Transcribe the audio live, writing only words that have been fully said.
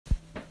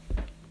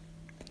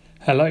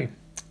Hello,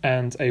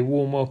 and a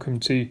warm welcome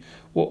to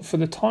what for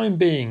the time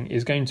being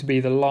is going to be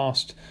the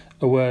last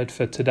A Word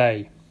for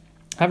today.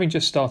 Having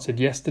just started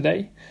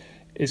yesterday,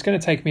 it's going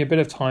to take me a bit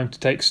of time to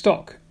take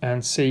stock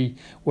and see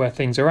where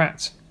things are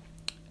at.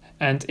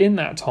 And in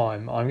that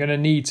time, I'm going to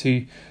need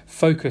to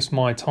focus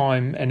my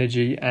time,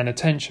 energy and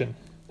attention.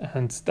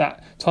 And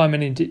that time,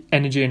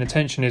 energy and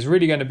attention is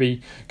really going to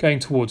be going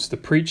towards the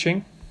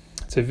preaching,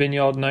 to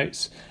Vineyard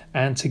Notes,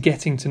 and to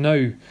getting to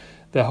know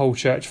the whole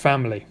church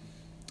family.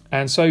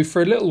 And so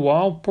for a little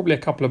while, probably a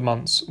couple of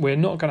months, we're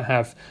not going to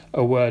have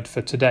a word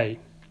for today.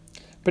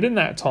 But in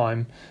that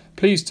time,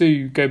 please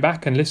do go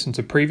back and listen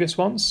to previous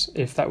ones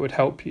if that would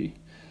help you.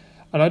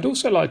 And I'd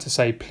also like to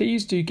say,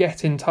 please do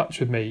get in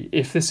touch with me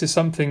if this is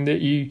something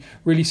that you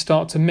really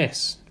start to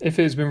miss. If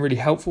it has been really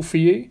helpful for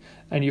you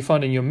and you're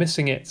finding you're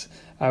missing it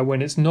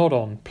when it's not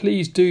on,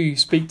 please do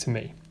speak to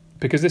me,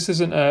 because this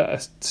isn't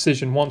a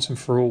decision once and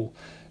for all,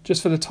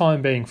 just for the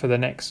time being for the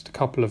next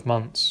couple of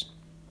months.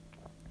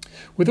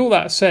 With all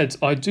that said,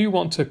 I do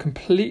want to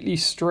completely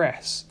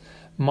stress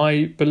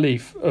my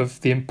belief of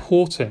the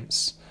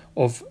importance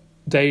of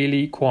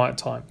daily quiet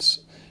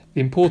times, the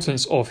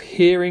importance of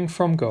hearing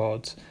from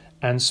God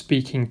and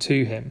speaking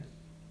to Him.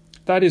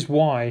 That is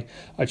why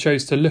I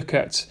chose to look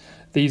at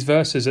these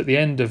verses at the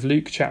end of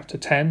Luke chapter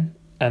 10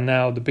 and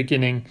now the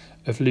beginning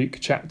of Luke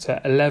chapter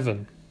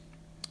 11.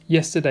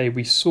 Yesterday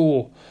we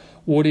saw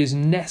what is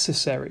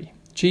necessary.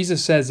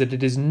 Jesus says that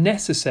it is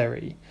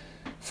necessary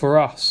for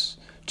us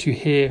to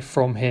hear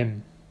from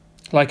Him.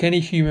 Like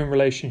any human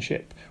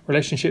relationship,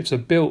 relationships are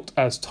built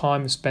as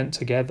time is spent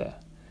together.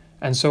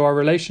 And so our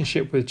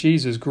relationship with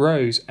Jesus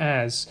grows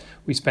as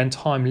we spend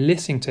time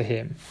listening to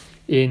Him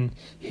in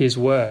His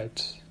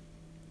Word.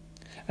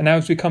 And now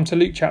as we come to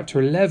Luke chapter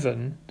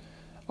 11,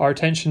 our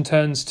attention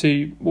turns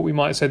to what we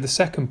might say the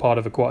second part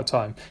of a quiet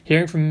time,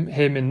 hearing from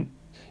Him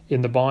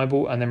in the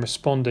Bible and then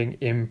responding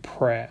in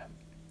prayer.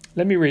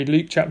 Let me read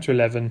Luke chapter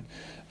 11,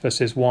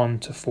 verses 1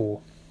 to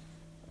 4.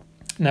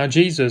 Now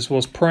Jesus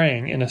was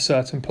praying in a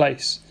certain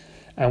place,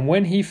 and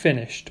when he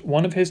finished,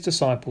 one of his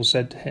disciples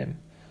said to him,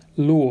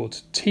 Lord,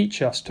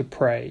 teach us to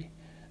pray,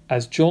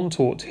 as John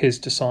taught his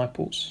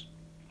disciples.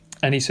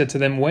 And he said to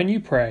them, when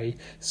you pray,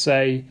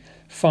 say,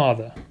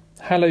 Father,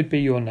 hallowed be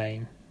your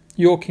name,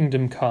 your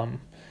kingdom come.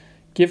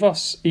 Give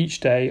us each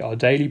day our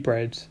daily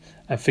bread,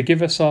 and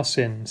forgive us our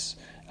sins,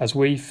 as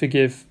we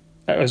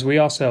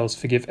ourselves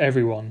forgive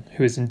everyone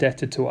who is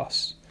indebted to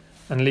us,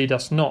 and lead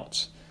us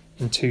not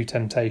into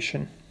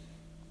temptation.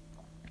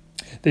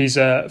 These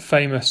are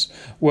famous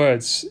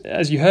words.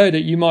 As you heard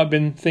it, you might have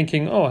been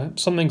thinking, oh,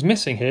 something's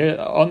missing here.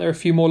 Aren't there a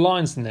few more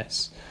lines than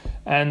this?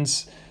 And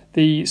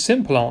the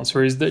simple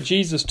answer is that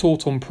Jesus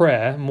taught on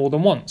prayer more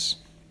than once.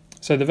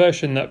 So the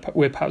version that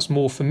we're perhaps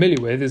more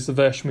familiar with is the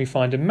version we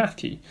find in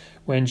Matthew,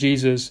 when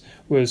Jesus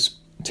was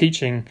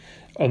teaching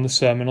on the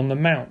Sermon on the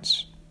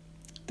Mount.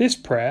 This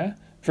prayer,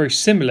 very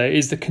similar,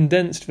 is the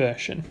condensed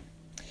version.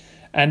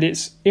 And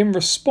it's in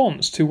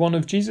response to one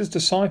of Jesus'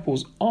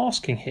 disciples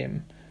asking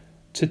him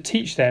to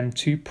teach them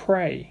to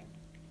pray.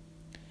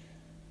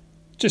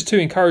 Just two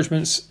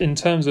encouragements in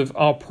terms of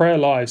our prayer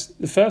lives.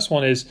 The first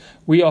one is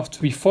we are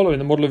to be following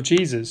the model of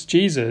Jesus.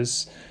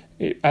 Jesus,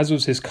 as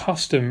was his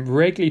custom,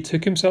 regularly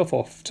took himself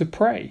off to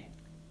pray.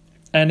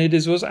 And it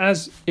was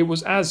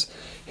as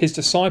his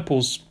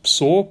disciples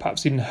saw,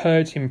 perhaps even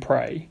heard him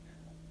pray,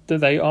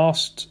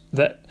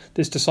 that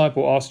this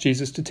disciple asked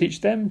Jesus to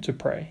teach them to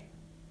pray.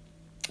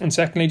 And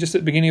secondly, just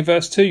at the beginning of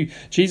verse 2,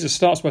 Jesus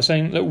starts by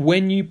saying that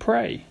when you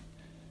pray,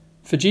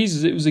 for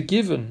Jesus, it was a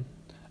given.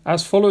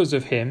 As followers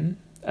of Him,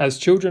 as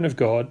children of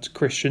God,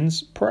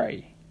 Christians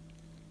pray.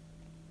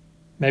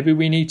 Maybe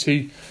we need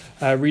to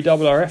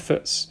redouble our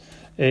efforts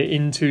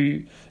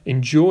into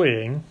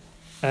enjoying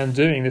and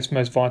doing this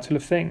most vital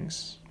of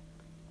things.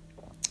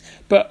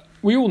 But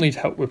we all need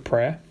help with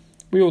prayer.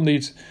 We all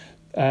need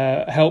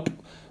help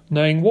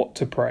knowing what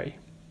to pray.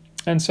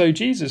 And so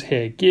Jesus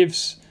here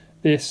gives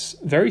this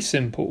very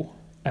simple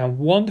and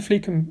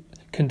wonderfully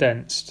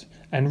condensed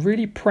and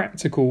really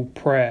practical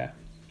prayer.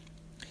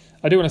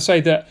 I do want to say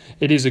that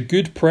it is a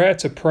good prayer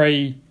to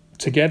pray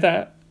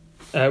together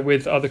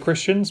with other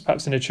Christians,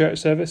 perhaps in a church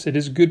service. It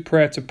is a good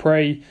prayer to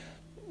pray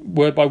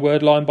word by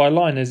word, line by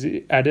line, as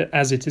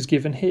it is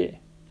given here.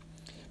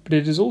 But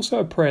it is also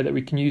a prayer that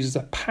we can use as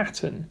a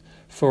pattern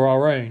for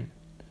our own.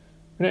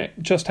 We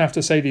don't just have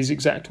to say these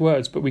exact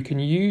words, but we can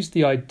use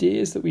the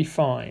ideas that we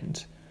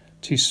find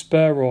to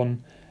spur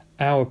on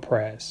our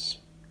prayers.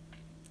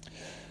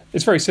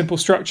 It's very simple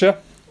structure.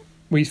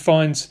 We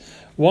find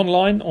one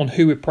line on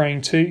who we're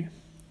praying to,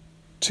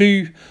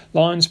 2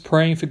 lines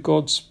praying for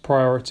God's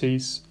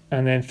priorities,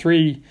 and then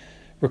 3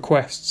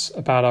 requests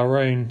about our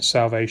own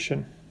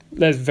salvation.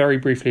 Let's very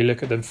briefly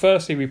look at them.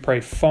 Firstly, we pray,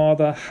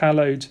 Father,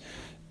 hallowed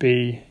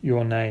be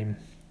your name.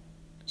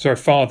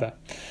 Father.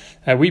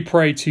 We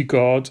pray to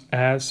God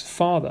as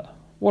Father.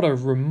 What a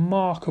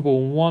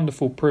remarkable,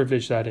 wonderful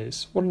privilege that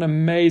is. What an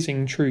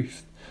amazing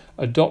truth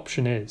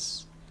adoption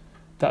is.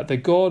 That the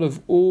God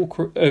of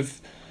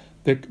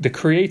the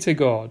Creator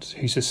God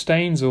who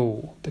sustains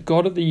all, the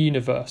God of the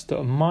universe, the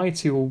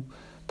almighty, all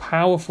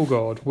powerful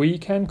God, we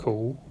can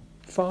call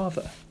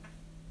Father.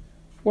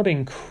 What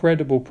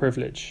incredible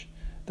privilege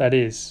that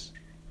is.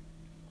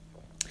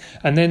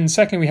 And then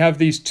second, we have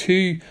these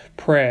two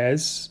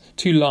prayers,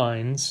 two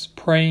lines,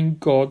 praying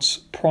God's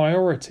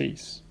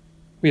priorities.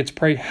 We had to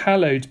pray,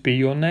 hallowed be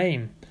your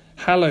name.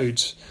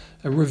 Hallowed,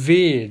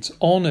 revered,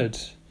 honoured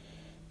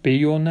be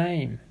your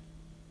name.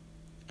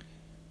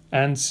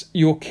 And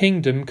your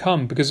kingdom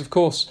come. Because of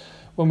course,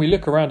 when we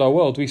look around our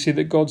world, we see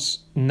that God's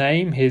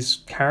name, his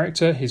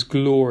character, his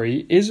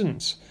glory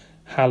isn't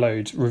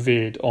hallowed,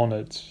 revered,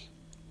 honoured.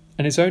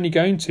 And it's only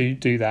going to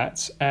do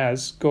that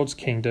as God's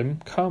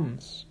kingdom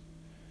comes.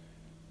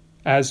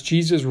 As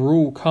Jesus'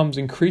 rule comes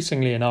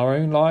increasingly in our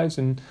own lives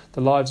and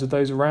the lives of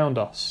those around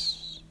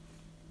us.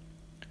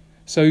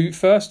 So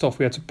first off,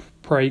 we have to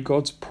pray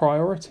God's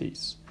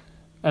priorities.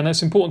 And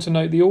it's important to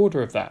note the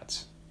order of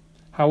that.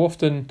 How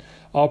often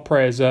our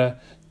prayers are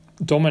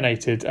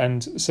dominated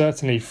and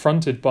certainly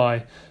fronted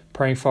by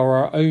praying for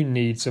our own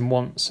needs and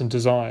wants and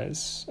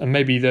desires, and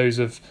maybe those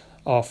of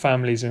our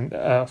families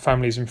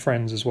and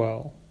friends as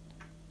well.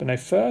 But no,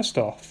 first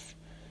off,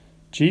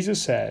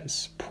 Jesus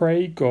says,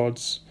 pray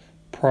God's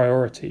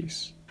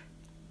priorities.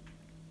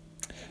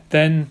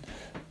 Then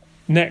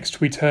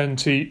next we turn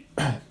to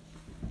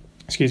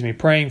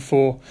praying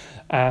for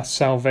our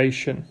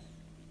salvation.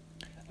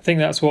 I think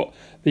that's what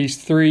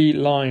these three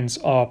lines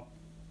are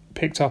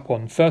picked up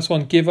on. First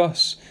one, give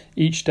us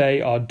each day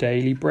our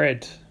daily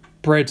bread.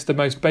 Bread, the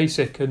most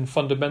basic and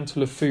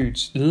fundamental of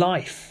foods.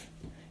 Life.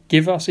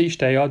 Give us each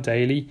day our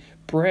daily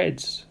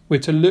bread. We're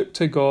to look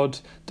to God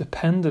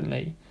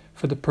dependently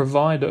for the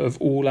provider of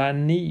all our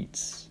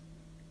needs.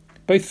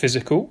 Both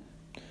physical,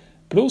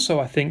 but also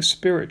I think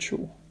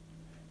spiritual.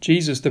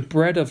 Jesus, the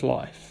bread of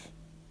life.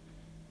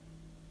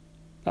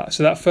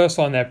 So that first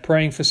line there,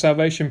 praying for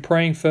salvation,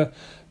 praying for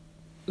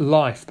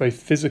life, both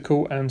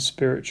physical and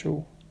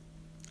spiritual.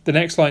 The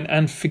next line,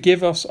 and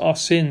forgive us our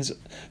sins,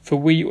 for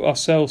we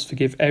ourselves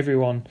forgive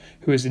everyone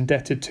who is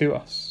indebted to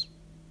us.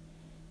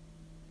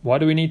 Why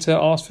do we need to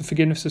ask for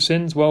forgiveness of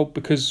sins? Well,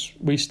 because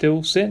we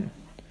still sin.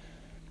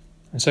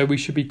 And so we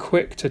should be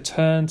quick to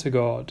turn to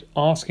God,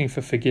 asking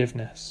for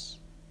forgiveness.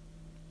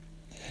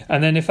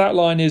 And then if that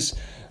line is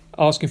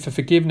asking for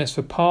forgiveness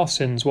for past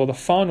sins, well, the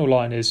final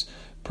line is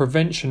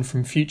prevention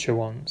from future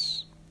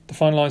ones. The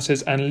final line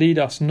says, and lead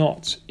us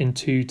not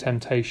into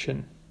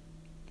temptation.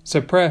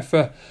 So prayer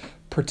for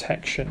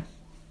protection,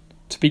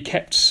 to be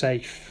kept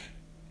safe.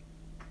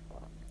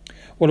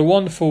 What a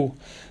wonderful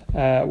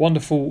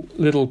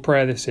little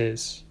prayer this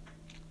is.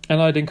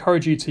 And I'd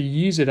encourage you to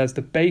use it as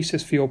the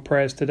basis for your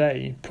prayers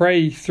today.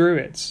 Pray through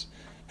it,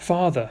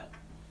 Father,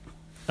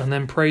 and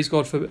then praise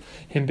God for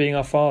him being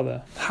our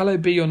Father.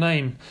 Hallowed be your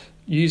name.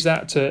 Use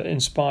that to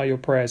inspire your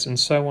prayers, and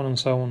so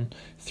on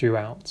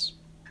throughout.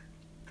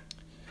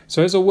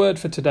 So as a word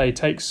for today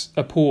takes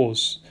a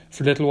pause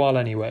for a little while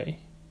anyway,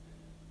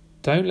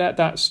 don't let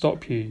that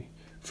stop you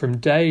from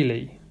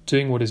daily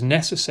doing what is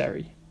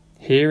necessary,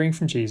 hearing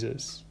from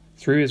Jesus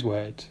through his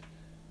word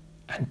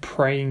and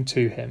praying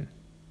to him.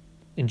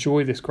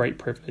 Enjoy this great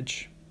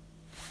privilege.